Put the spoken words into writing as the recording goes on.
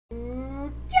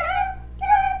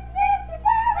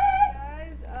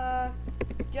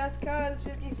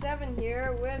JustCuz57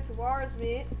 here with Walrus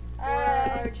Meat for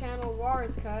our channel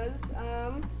Walrus Cuz.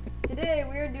 Today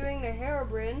we are doing the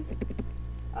HEROBRINE,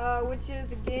 which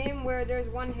is a game where there's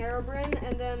one HEROBRINE,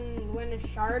 and then when a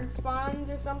shard spawns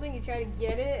or something, you try to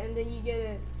get it, and then you get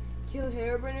a kill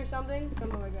HEROBRINE or something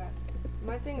like that.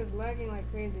 My thing is lagging like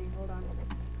crazy. Hold on.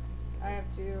 I have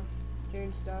to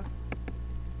change stuff.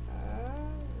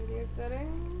 Video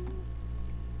settings.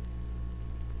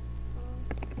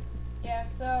 Yeah,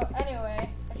 so anyway,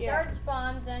 a shard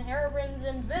spawns and HEROBRINE's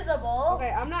invisible.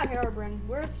 Okay, I'm not HEROBRINE.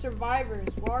 We're survivors.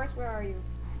 Walrus, where are you?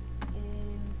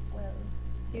 Well,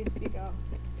 Dude, speak up.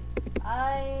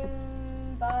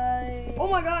 I'm by... Oh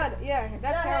my god, yeah,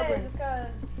 that's HEROBRINE. Just cause...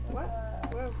 What?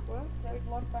 What? Just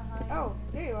look behind Oh,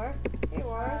 you. there you are. Hey,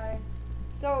 Walrus. Hi.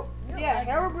 So, You're yeah,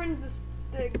 lagging. HEROBRINE's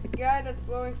the guy that's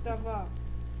blowing stuff up.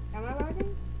 Am I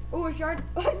lagging? Oh, a shard.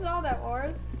 I saw that,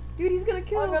 Walrus. Dude, he's gonna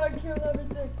kill. I'm gonna kill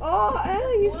everything. Oh,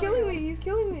 hey, he's What? killing me. He's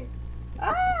killing me.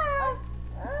 Ah!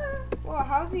 Ah. Well,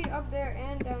 how's he up there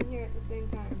and down here at the same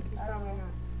time? He's I don't probably know.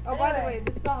 not. Oh, by the Anyway. way,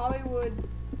 this is the Hollywood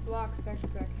Blocks texture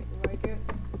pack. If you like it,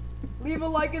 leave a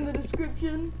like in the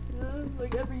description.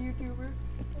 Like every YouTuber.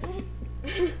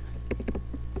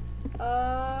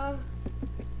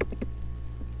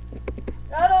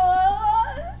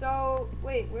 So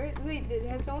wait,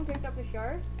 has someone picked up a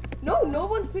shard? No, no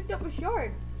one's picked up a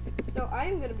shard. So I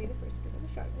am gonna be the first to pick up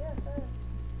a shard. Yeah, sorry.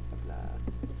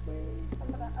 This way.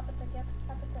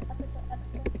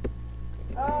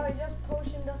 Oh, he just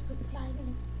potioned us with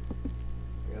blindness.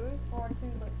 Really? For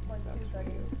two Sucks for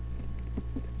seconds.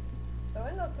 you. So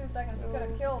in those 2 seconds, he could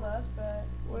have killed us, but...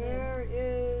 he didn't. Where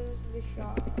is the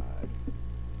shard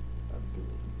of doom?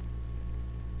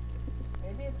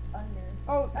 Maybe it's under.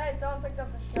 Oh, Hey, someone picked up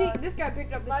the see, shard. this guy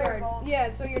picked up the Fireball. shard. Yeah,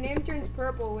 so your name turns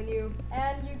purple when you.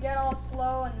 And you get all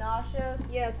slow and nauseous.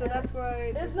 Yeah, so and that's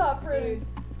why. It's this not pretty. dude-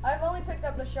 I've only picked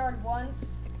up the shard once,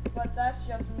 but that's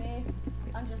just me.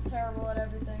 I'm just terrible at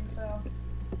everything, so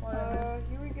whatever.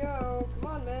 Here we go.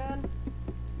 Come on, man.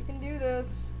 You can do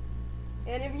this.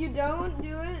 And if you don't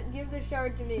do it, give the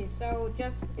shard to me. So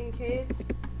just in case,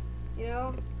 you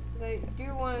know, 'cause I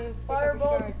do want to pick up a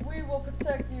Firebolt, shard. we will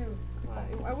protect you.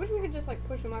 I wish we could just like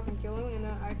push him up and kill him, and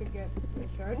then I could get the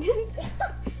shard.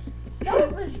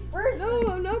 Selfish person. No,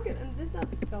 I'm not gonna. This is not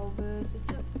selfish. It's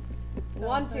just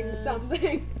wanting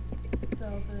something.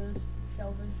 Selfish.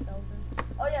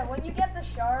 Oh yeah, when you get the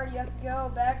shard, you have to go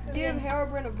back to Give the...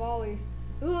 HEROBRINE a volley.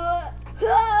 I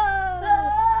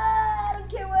don't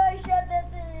care why I shot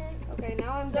that thing. Okay,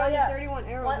 now I'm So, down yeah, to 31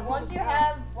 arrows. I'm Once almost you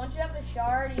out. have the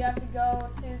shard, you have to go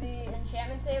to the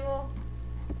enchantment table.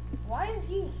 Why is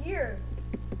he here?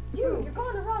 Dude, Who? you're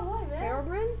going the wrong way, man.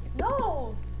 HEROBRINE?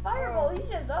 No! Fireball, Oh. he's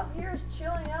just up here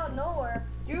chilling out nowhere.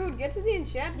 Dude, get to the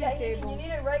enchantment Yeah, table. you need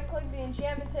to right click the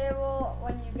enchantment table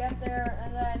when you get there,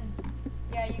 and then,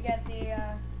 yeah, you get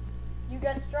you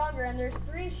get stronger, and there's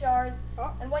 3 shards,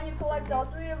 Oh. and when you collect all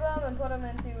 3 of them and put them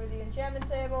into the enchantment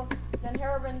table, then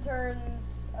HEROBRINE turns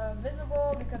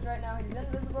visible, because right now he's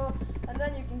invisible, and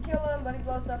then you can kill him, but he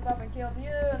blows stuff up and kills you,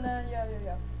 and then, yeah.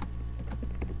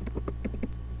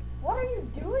 What are you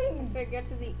doing? So get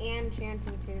to the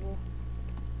enchanting table.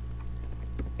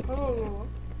 Oh.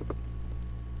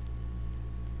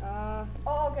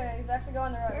 Oh, okay, he's actually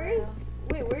going the right Where way is?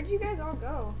 Wait, where'd you guys all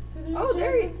go? now. Oh,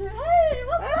 there he. Hey,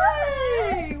 what's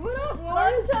Hey, up? what up, Long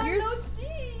Walrus? time You're no s-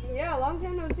 see. Yeah, long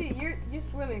time no see. You're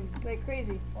swimming like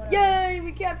crazy. Whatever. Yay,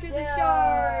 we captured the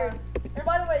shard. And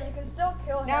by the way, you can still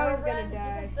kill Now he's HEROBRINE. gonna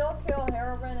die. You can still kill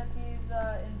HEROBRINE if he's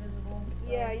invisible.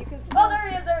 So. Yeah, you can. Still Oh,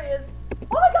 there he is.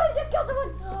 Oh my god, he just killed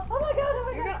someone. Oh my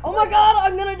god, You're gonna. Oh my god,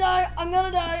 I'm gonna die. I'm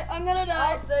gonna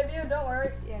die. I'll save you, don't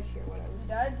worry. Yeah, sure, whatever. You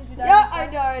died? Did you die? Yeah, I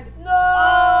died. No!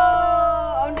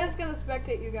 Oh, I'm just gonna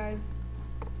spectate you guys.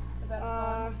 That's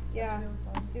fun. Yeah. That's really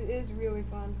fun. It is really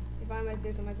fun, if I might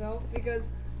say so myself, because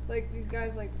like these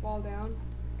guys like fall down.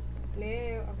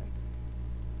 Okay.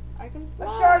 I can fly. A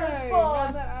shard has Now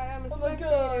spawned. that I am a Oh my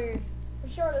spectator. The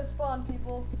shard is fun,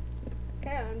 people.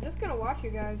 Okay, I'm just gonna watch you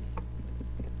guys.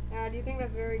 Do you think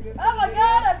that's very good? for Oh the my video?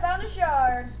 god, I found a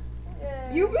shard.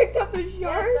 Yay. You picked up the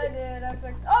shard? Yes, I did. I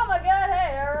picked. Oh my god,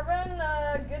 hey,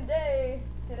 HEROBRINE, good day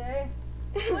today.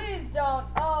 Please don't.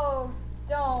 Oh,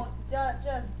 don't.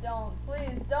 Just don't.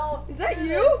 Please don't. Is that do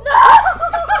you? this.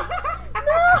 No!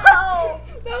 No!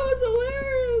 That was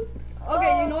hilarious.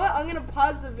 Okay, you know Oh. what? I'm gonna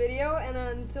pause the video and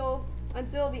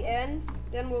until the end,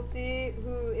 then we'll see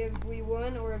if we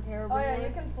won or if HEROBRINE Oh yeah, won.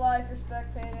 you can fly for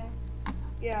spectating.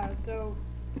 Yeah, so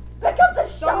Pick up the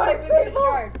somebody shard, pick up the people!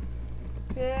 shard.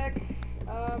 Pick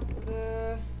up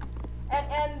the.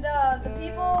 And the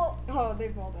people. Oh, they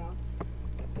fall down.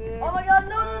 Pick Oh my god,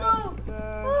 no! up the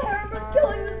Oh, HEROBRINE's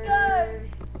killing this guy.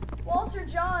 Walter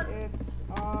John. It's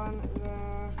on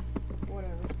the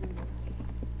whatever. Screw this.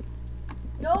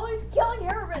 No, he's killing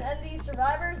Herobrine, and the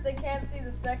survivors, they can't see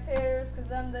the spectators, because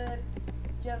then they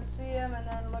just see him and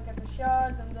then look at the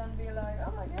shards and then be like,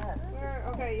 oh my god.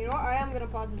 Okay, you know what? I am gonna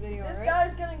pause the video. This right?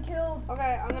 guy's getting killed.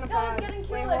 Okay, I'm gonna pause. This guy's getting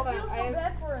Wait, killed. hold I on. feel so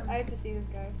bad for him. I have to see this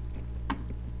guy.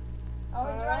 Oh,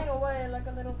 he's running away like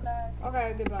a little flag.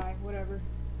 Okay, goodbye. Whatever.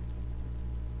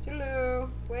 Toodaloo.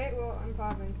 Wait, well, I'm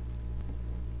pausing.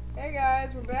 Hey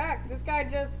guys, we're back. This guy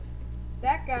just,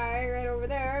 that guy right over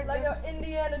there. Lego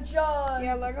Indiana John.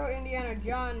 Yeah, Lego Indiana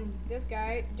John. This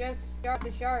guy just start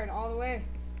the shard all the way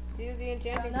to the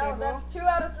enchanting table. No, that's 2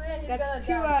 out of 3 and he's gonna die. That's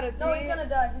 2 out of 3. No, he's gonna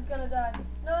die. He's gonna die.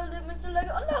 No, Mr.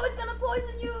 Lego. Oh no, he's gonna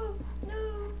poison you.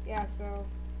 No. Yeah, so.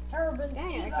 Herobrine.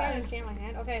 Dang it, I can't enchant my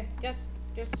hand. Okay, just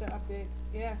to update.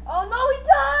 Yeah. Oh no, he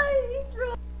died. He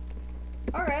threw.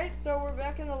 Alright, so we're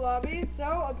back in the lobby.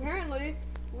 So apparently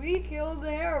we killed the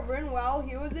Herobrine while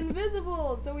he was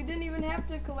invisible. So we didn't even have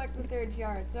to collect the 3rd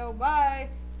shard. So bye.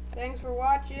 Thanks for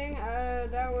watching.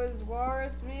 That was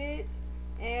Walrus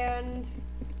and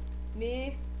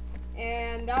me.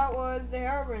 And that was the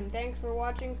Herobrine. Thanks for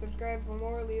watching. Subscribe for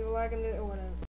more. Leave a like and whatever.